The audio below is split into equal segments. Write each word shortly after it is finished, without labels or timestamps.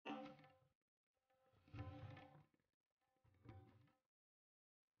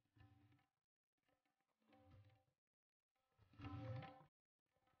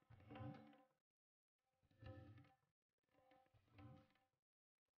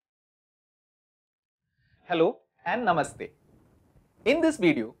Hello and Namaste. In this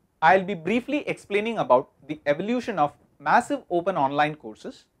video, I will be briefly explaining about the evolution of massive open online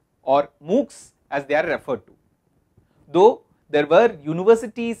courses or MOOCs as they are referred to. Though there were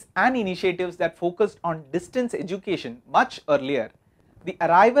universities and initiatives that focused on distance education much earlier, the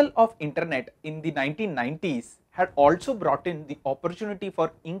arrival of internet in the 1990s had also brought in the opportunity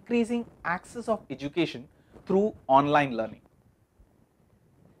for increasing access of education through online learning.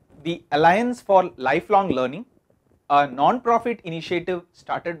 The Alliance for Lifelong Learning, a non-profit initiative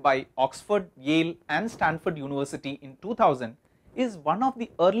started by Oxford, Yale and Stanford University in 2000, is one of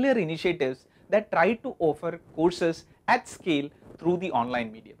the earlier initiatives that tried to offer courses at scale through the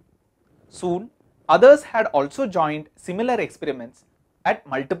online medium. Soon, others had also joined similar experiments at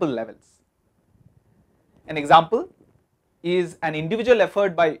multiple levels. An example is an individual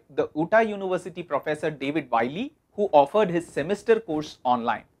effort by the Utah University professor David Wiley, who offered his semester course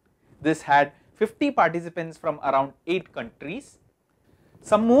online. This had 50 participants from around 8 countries.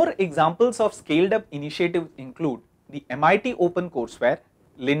 Some more examples of scaled up initiatives include the MIT OpenCourseWare,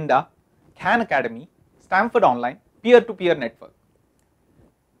 Lynda, Khan Academy, Stanford Online, peer-to-peer network.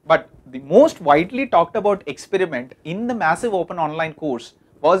 But the most widely talked about experiment in the massive open online course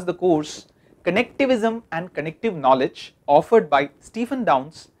was the course Connectivism and Connective Knowledge offered by Stephen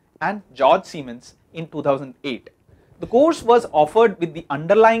Downes and George Siemens in 2008. The course was offered with the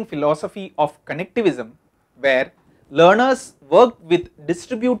underlying philosophy of connectivism, where learners worked with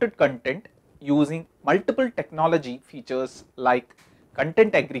distributed content using multiple technology features like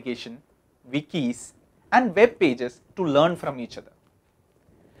content aggregation, wikis and web pages to learn from each other.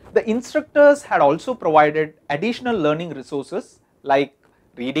 The instructors had also provided additional learning resources like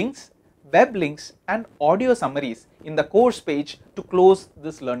readings, web links and audio summaries in the course page to close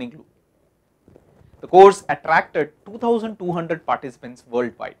this learning loop. The course attracted 2,200 participants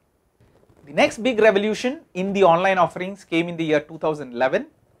worldwide. The next big revolution in the online offerings came in the year 2011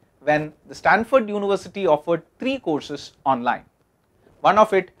 when the Stanford University offered 3 courses online. One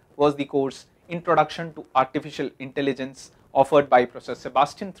of it was the course Introduction to Artificial Intelligence offered by Professor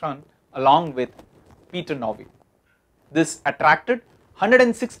Sebastian Thrun along with Peter Norvig. This attracted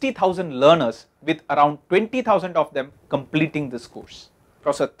 160,000 learners with around 20,000 of them completing this course.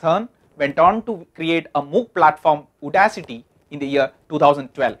 Professor Thrun went on to create a MOOC platform Udacity in the year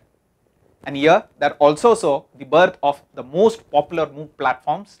 2012, and here that also saw the birth of the most popular MOOC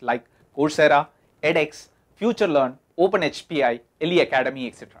platforms like Coursera, edX, FutureLearn, OpenHPI, LE Academy,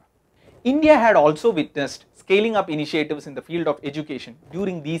 etc. India had also witnessed scaling up initiatives in the field of education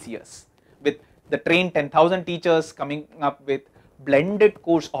during these years, with the Train 10,000 Teachers coming up with blended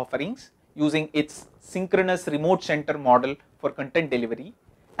course offerings using its synchronous remote center model for content delivery,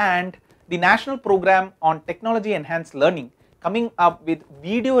 and the National Program on Technology Enhanced Learning coming up with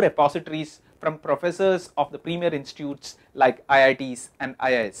video repositories from professors of the premier institutes like IITs and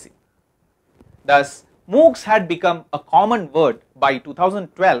IISc. Thus, MOOCs had become a common word by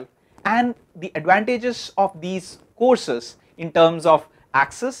 2012, and the advantages of these courses in terms of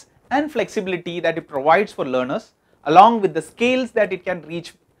access and flexibility that it provides for learners, along with the scales that it can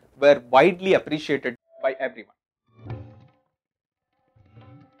reach, were widely appreciated by everyone.